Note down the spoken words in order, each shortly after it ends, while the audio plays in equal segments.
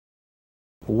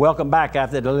Welcome back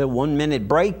after the little 1-minute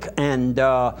break, and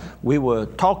we were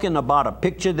talking about a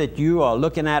picture that you are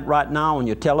looking at right now on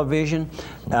your television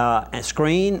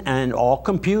screen and or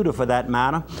computer for that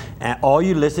matter, or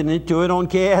you listening to it on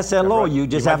KSLO. Right. You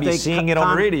just have to seeing it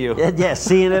on the radio. Yes,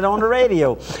 seeing it on the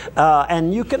radio,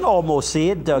 and you can almost see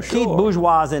it. Keith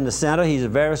Bourgeois is in the center. He's a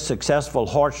very successful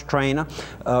horse trainer,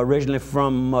 originally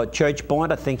from Church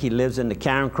Point. I think he lives in the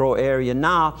Karen Crow area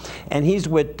now, and he's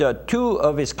with two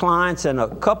of his clients and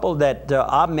a couple that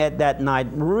I met that night.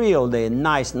 Really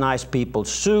nice people,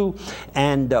 Sue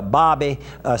and Bobby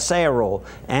Sarro,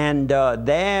 and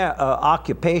their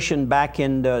occupation back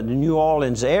in the New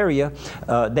Orleans area,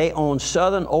 they own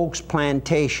Southern Oaks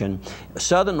Plantation.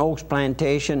 Southern Oaks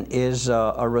Plantation is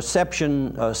a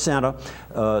reception center.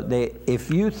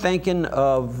 If you're thinking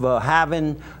of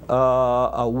having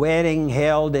a wedding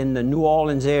held in the New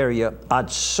Orleans area,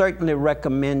 I'd certainly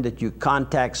recommend that you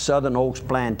contact Southern Oaks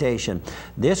Plantation.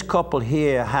 This couple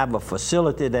here have a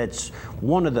facility that's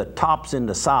one of the tops in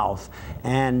the South,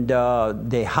 and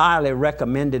they highly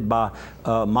recommended by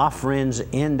my friends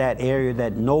in that area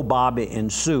that know Bobby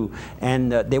and Sue,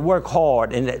 and they work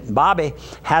hard. And Bobby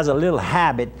has a little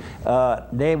habit.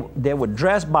 They were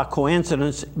dressed by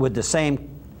coincidence with the same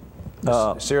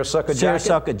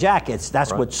seersucker jackets.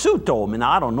 That's right. What Sue told me.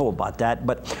 Now, I don't know about that,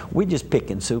 but we just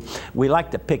picking, Sue. We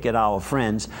like to pick at our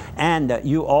friends, and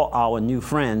you are our new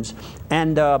friends.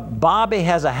 And Bobby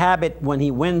has a habit when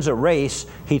he wins a race,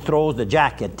 he throws the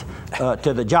jacket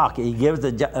to the jockey. He gives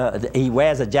he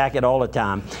wears a jacket all the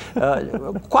time.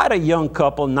 Quite a young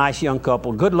couple, nice young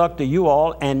couple. Good luck to you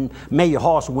all, and may your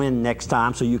horse win next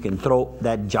time so you can throw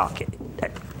that jacket.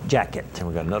 And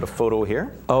we got another photo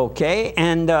here. Okay,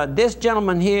 and this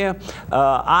gentleman here,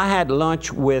 I had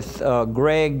lunch with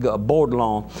Greg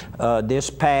Baudlon this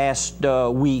past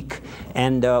week,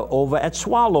 and over at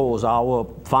Swallows, our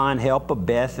fine helper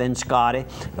Beth and Scotty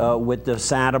with the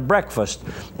Santa breakfast.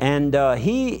 And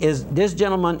this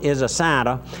gentleman is a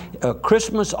Santa,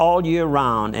 Christmas all year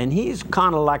round, and he's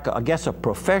kind of like, I guess, a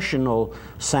professional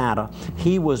Santa.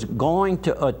 He was going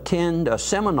to attend a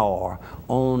seminar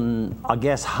on, I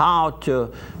guess, how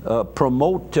to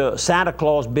promote Santa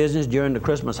Claus business during the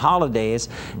Christmas holidays,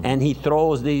 and he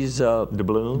throws these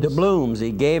doubloons.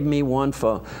 He gave me one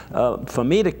for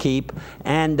me to keep,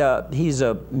 and he's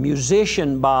a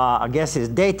musician by, I guess, his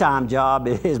daytime job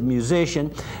is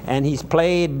musician, and he's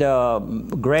played.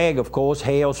 Greg, of course,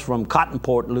 hails from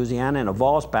Cottonport, Louisiana, in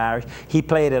Avals Parish. He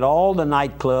played at all the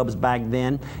nightclubs back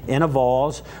then in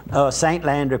Avals, St.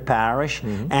 Landry Parish,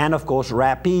 and of course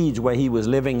Rapides, where he was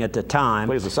living at the time.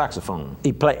 Plays the saxophone.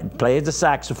 He plays the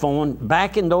saxophone.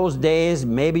 Back in those days,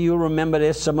 maybe you remember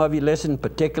this, some of you listen,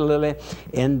 particularly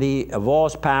in the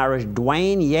Avals Parish,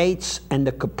 Dwayne Yates and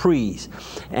the Capris.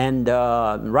 And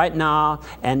right now,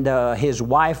 and his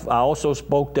wife, I also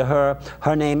spoke to her.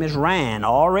 Her name is Ran,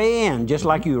 R-A-N, just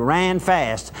like you ran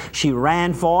fast. She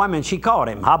ran for him and she caught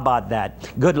him. How about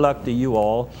that? Good luck to you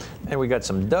all. And we got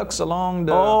some ducks along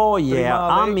the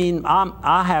I mean,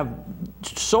 I have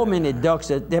so many ducks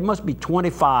that there must be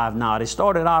 25 now. They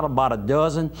started out about a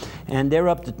dozen, and they're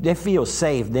up to, they feel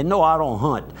safe. They know I don't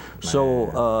hunt,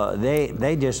 so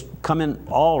they just coming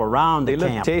all around the camp.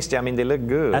 They look tasty. I mean, they look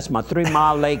good. That's my 3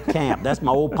 Mile Lake camp. That's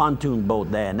my old pontoon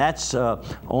boat there, and that's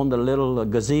on the little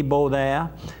gazebo there.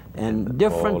 And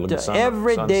different,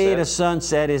 every day the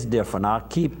sunset is different. I'll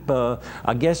keep,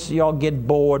 I guess y'all get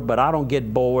bored, but I don't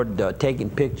get bored taking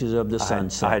pictures of the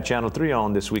sunset. I had Channel 3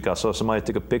 on this week. I saw somebody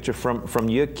take a picture from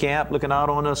your camp looking out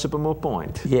on Sycamore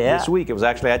Point. Yeah. This week. It was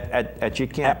actually at your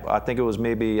camp. I think it was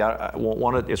maybe,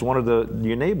 it's one of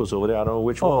your neighbors over there. I don't know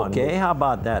which one. Okay, how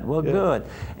about that? Well, good.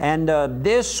 And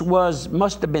this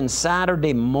must have been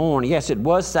Saturday morning. Yes, it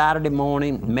was Saturday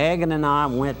morning. Megan and I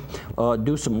went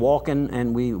do some walking,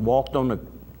 and we walked on the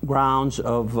grounds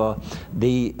of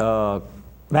the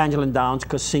Evangeline Downs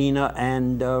Casino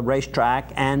and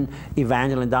Racetrack and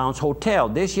Evangeline Downs Hotel.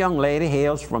 This young lady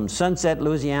hails from Sunset,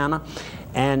 Louisiana,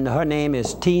 and her name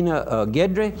is Tina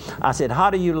Guidry. I said,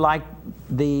 how do you like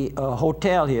the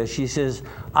hotel here? She says,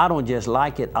 I don't just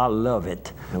like it, I love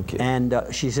it. Okay. And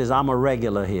she says, I'm a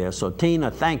regular here. So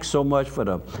Tina, thanks so much for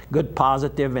the good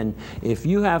positive. And if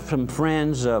you have some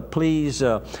friends, please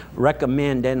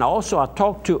recommend. And also I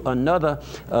talked to another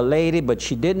lady, but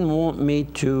she didn't want me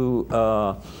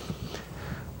to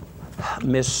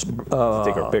Miss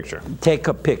take her picture. Take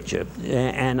a picture,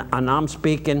 and I'm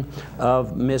speaking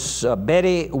of Miss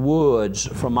Betty Woods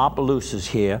from Opelousas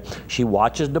here. She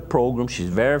watches the program. She's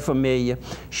very familiar.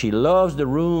 She loves the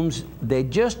rooms. They're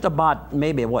just about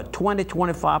maybe what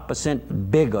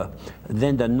 20–25% bigger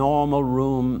than the normal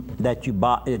room that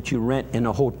you rent in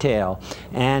a hotel.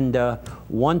 And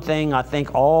one thing I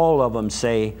think all of them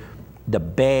say, the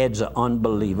beds are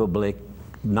unbelievably.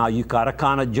 Now you gotta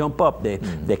kind of jump up.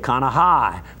 They're kind of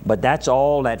high, but that's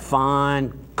all that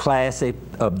fine, classic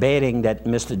bedding that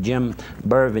Mr. Jim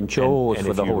Bervin chose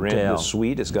for the hotel. And if you rent the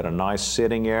suite, it's got a nice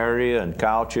sitting area and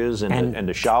couches, and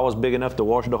the shower's big enough to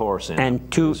wash the horse in. And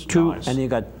and you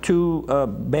got two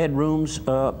bedrooms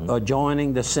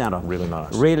adjoining the center. Really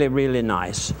nice. Really, really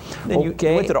nice. Then you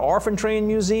went to the Orphan Train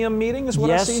Museum meeting, is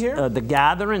what I see here? Yes, the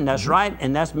gathering, that's right,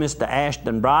 and that's Mr.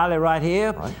 Ashton Briley right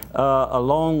here,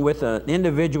 along with an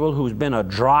individual who's been a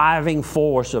driving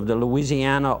force of the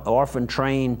Louisiana Orphan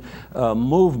Train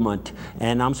movement,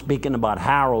 and I'm speaking about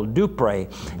Harold Dupre.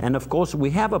 And of course,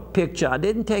 we have a picture. I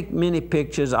didn't take many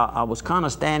pictures. I was kind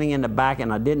of standing in the back,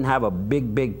 and I didn't have a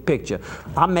big picture.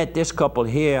 I met this couple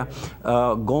here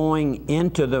going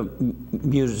into the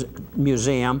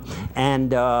museum,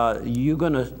 and you're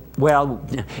gonna, well,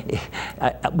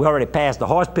 we already passed the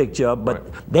horse picture, but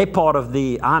they're part of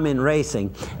the I'm in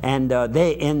Racing, and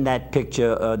they're in that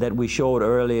picture that we showed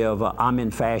earlier of I'm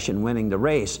in Fashion winning the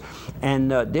race.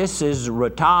 And this is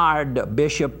retired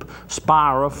Bishop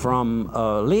Spira from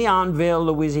Leonville,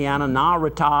 Louisiana, now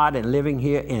retired and living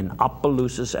here in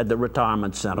Opelousas at the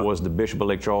Retirement Center. Was the Bishop of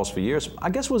Lake Charles for years. I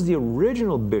guess was the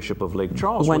original Bishop of Lake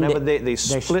Charles whenever they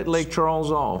split Lake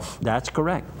Charles off. That's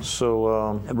correct.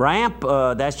 So Ramp,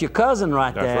 that's your cousin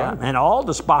right there, right. And all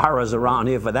the Spiras around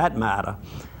here for that matter.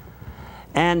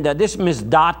 And this is Miss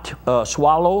Dot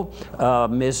Swallow.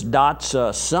 Miss Dot's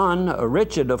son,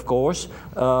 Richard, of course,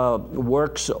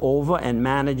 works over and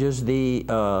manages the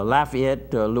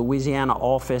Lafayette, Louisiana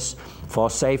office for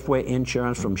Safeway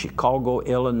Insurance from Chicago,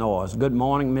 Illinois. Good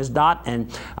morning, Miss Dot.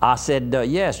 And I said,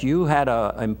 yes, you had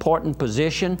an important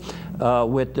position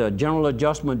with the General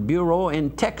Adjustment Bureau in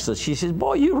Texas. She says,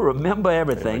 boy, you remember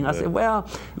everything. I said, well,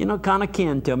 you know, kind of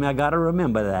kin to me. I got to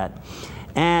remember that.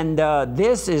 And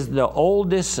this is the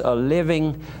oldest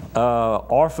living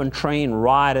orphan train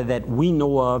rider that we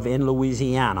know of in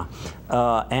Louisiana.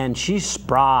 And she's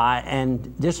spry,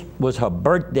 and this was her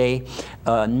birthday,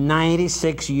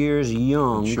 96 years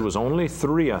young. She was only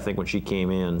 3, I think, when she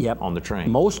came in on the train.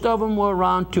 Most of them were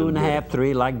around 2.5,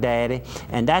 3, like Daddy.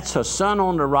 And that's her son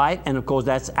on the right, and of course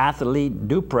that's Athlete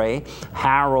Dupre,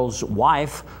 Harold's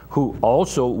wife, who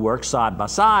also works side by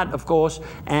side, of course,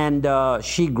 and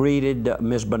she greeted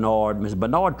Miss Bernard. Miss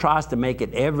Bernard tries to make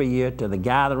it every year to the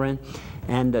gathering,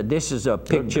 and this is a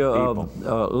picture of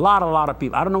a lot of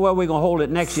people. I don't know where we're going to hold it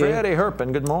next year. Freddie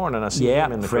Herpin, good morning. I see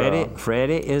him in the crowd.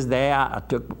 Freddie is there. I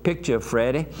took a picture of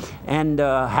Freddie, and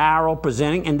Harold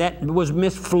presenting, and that was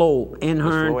Miss Flo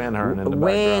Inhern,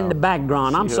 way in the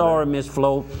background. I'm sorry, Miss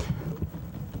Flo.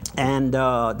 And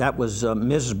that was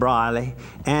Mrs. Briley.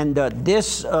 And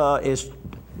this is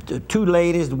two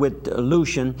ladies with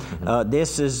Lucian.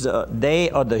 This is, they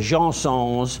are the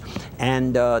Jansons,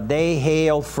 and they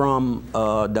hail from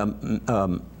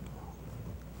the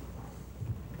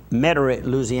Metairie,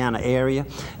 Louisiana area,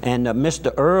 and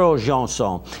Mr. Earl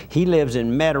Janson, he lives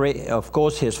in Metairie. Of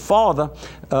course, his father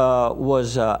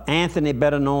was Anthony,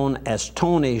 better known as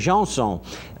Tony Janson.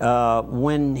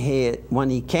 When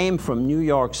he came from New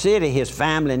York City, his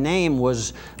family name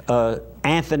was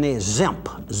Anthony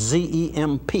Zemp,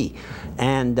 Z-E-M-P,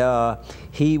 and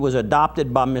he was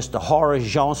adopted by Mr. Horace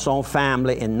Janson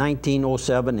family in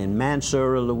 1907 in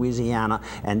Mansura, Louisiana,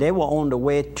 and they were on the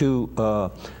way to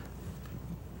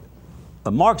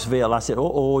Marksville. I said,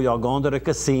 y'all going to the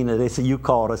casino. They said, you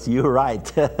called us. You're right.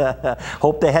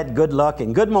 Hope they had good luck,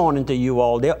 and good morning to you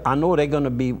all. I know they're going to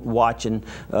be watching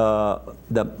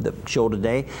the show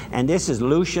today. And this is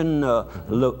Lucian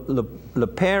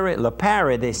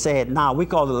Lapari, they say it now. We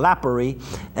call it Lapari,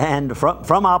 and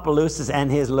from Opelousas,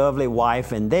 and his lovely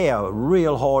wife. And they are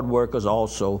real hard workers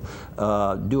also,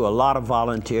 do a lot of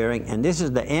volunteering. And this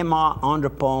is the M.R.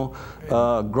 Underpont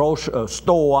grocery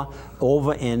store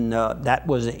over in, that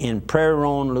was in Prairie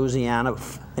Ronde, Louisiana.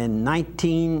 In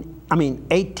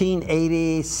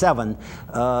 1887,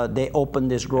 they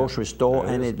opened this grocery store,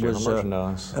 and it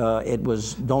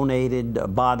was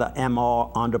donated by the M.R.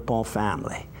 Underpont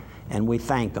family. and we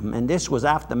thank them. And this was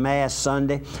after Mass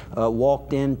Sunday.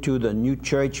 Walked into the new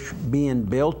church being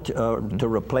built to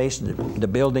replace the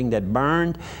building that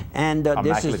burned. And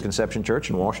this is Conception Church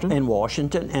in Washington. In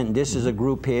Washington, and this is a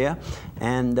group here.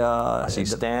 And I see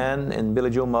Stan and Billy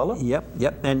Joe Muller.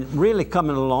 Yep, and really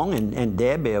coming along, and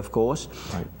Debbie, of course,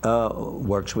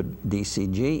 works with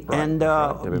DCG. Right. And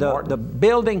the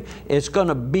building is going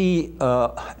to be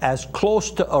as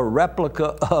close to a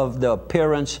replica of the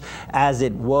appearance as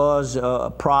it was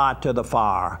prior to the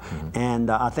fire.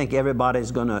 And I think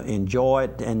everybody's going to enjoy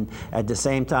it. And at the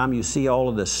same time, you see all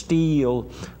of the steel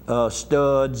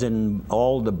studs and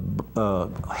all the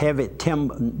heavy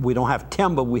timber. We don't have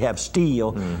timber, we have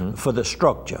steel for the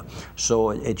structure.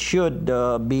 So it should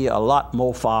be a lot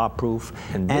more fireproof.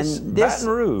 And this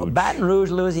Baton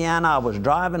Rouge, Louisiana, I was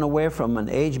driving away from an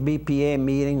HBPA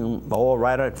meeting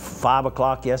right at 5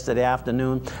 o'clock yesterday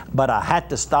afternoon, but I had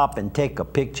to stop and take a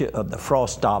picture of the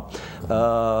frost stop.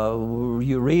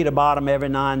 You read about them every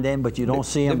now and then, but you don't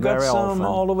see them very often. They've got some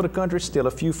all over the country still,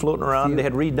 a few floating around. They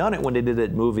had redone it when they did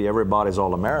that movie, Everybody's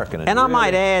All-American. And I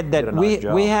might add that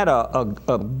we had a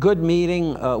good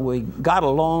meeting. We got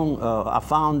along. I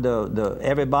found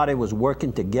everybody was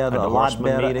working together a lot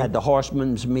better at the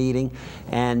Horsemen's meeting,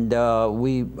 and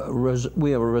we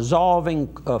were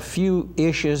resolving a few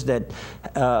issues that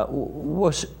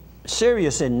was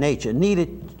serious in nature,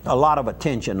 needed a lot of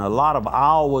attention, a lot of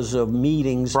hours of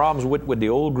meetings. Problems with the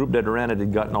old group that ran it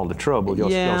had gotten all the trouble. Y'all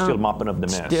still mopping up the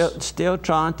mess. Still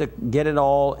trying to get it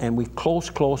all, and we're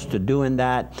close to doing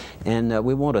that. And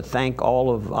we want to thank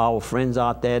all of our friends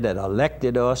out there that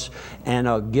elected us and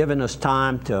are giving us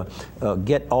time to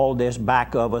get all this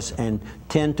back of us and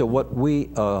tend to what we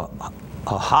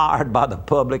hired by the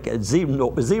public at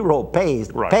zero pay.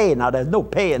 Now there's no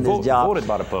pay in this job. Voted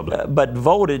by the public. But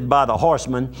voted by the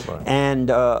horsemen. And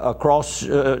across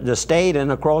the state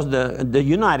and across the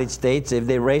United States, if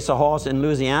they race a horse in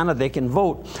Louisiana, they can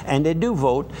vote. And they do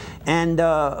vote. And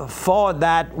for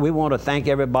that, we want to thank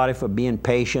everybody for being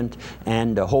patient.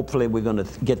 And hopefully we're going to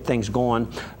get things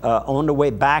going. On the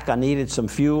way back, I needed some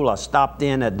fuel. I stopped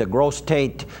in at the Gross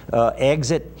State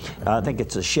exit. I think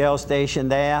it's a Shell station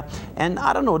there. And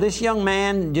I don't know, this young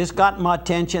man just got my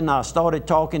attention. I started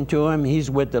talking to him. He's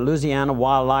with the Louisiana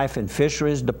Wildlife and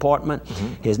Fisheries Department.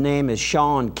 His name is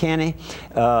Sean Kenny.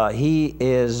 He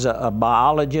is a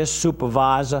biologist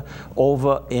supervisor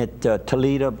over at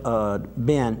Toledo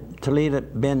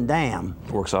Bend Dam.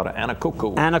 Works out of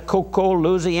Anacoco. Anacoco,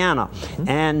 Louisiana.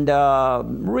 And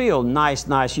real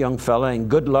nice young fella, and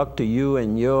good luck to you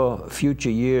in your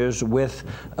future years with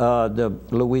the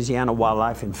Louisiana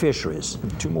Wildlife and Fisheries.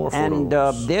 2 more photos. And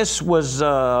this was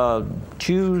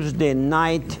Tuesday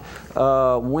night.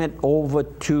 Went over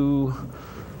to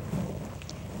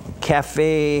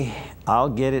Cafe. I'll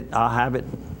get it. I'll have it.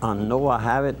 I know I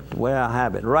have it. Where I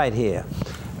have it, right here.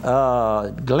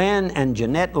 Glenn and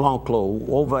Jeanette Lonclos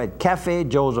over at Cafe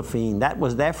Josephine. That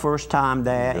was their first time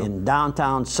there in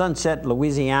downtown Sunset,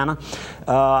 Louisiana.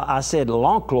 I said,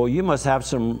 Lonclos, you must have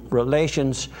some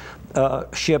relationships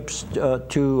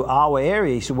to our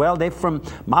area. He said, well,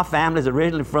 my family's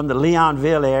originally from the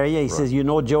Leonville area. He says, you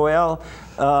know Joel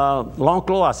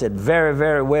Lonclos? I said,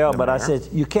 very well, but I said,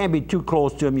 you can't be too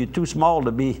close to him. You're too small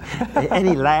to be. And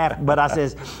he laughed, but I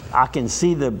says, I can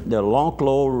see the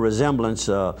Lonclos resemblance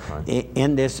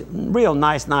in this real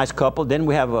nice couple. Then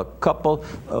we have a couple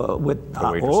with,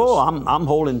 I'm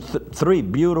holding 3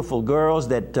 beautiful girls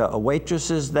that are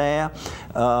waitresses there.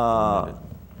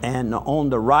 And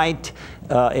on the right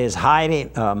is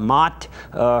Heidi Mott.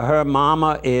 Her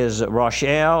mama is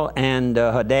Rochelle, and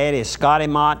her dad is Scotty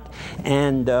Mott.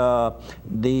 And what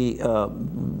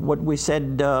we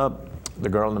said. The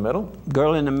girl in the middle?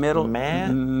 Girl in the middle.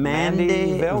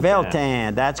 Mandy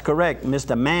Veltan. That's correct.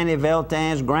 Mr. Manny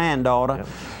Veltan's granddaughter. Yep.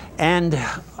 And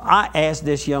I asked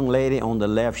this young lady on the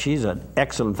left. She's an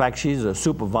excellent. In fact, she's a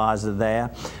supervisor there.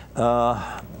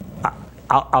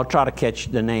 I'll try to catch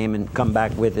the name and come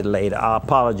back with it later. I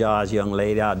apologize, young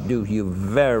lady. I do you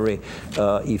very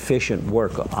efficient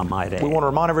work, I might add. We want to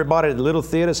remind everybody that the Little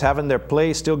Theater's having their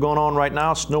play still going on right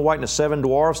now. Snow White and the 7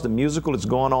 Dwarfs, the musical. It's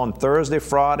going on Thursday,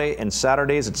 Friday, and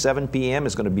Saturdays at 7 p.m.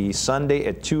 It's going to be Sunday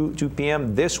at 2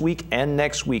 p.m. this week and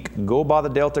next week. Go by the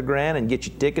Delta Grand and get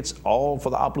your tickets, all for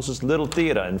the Opelousas Little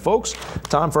Theater. And folks,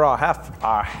 time for our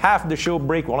half the show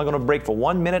break. We're only going to break for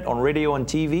 1 minute on radio and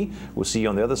TV. We'll see you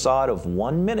on the other side of 1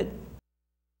 minute.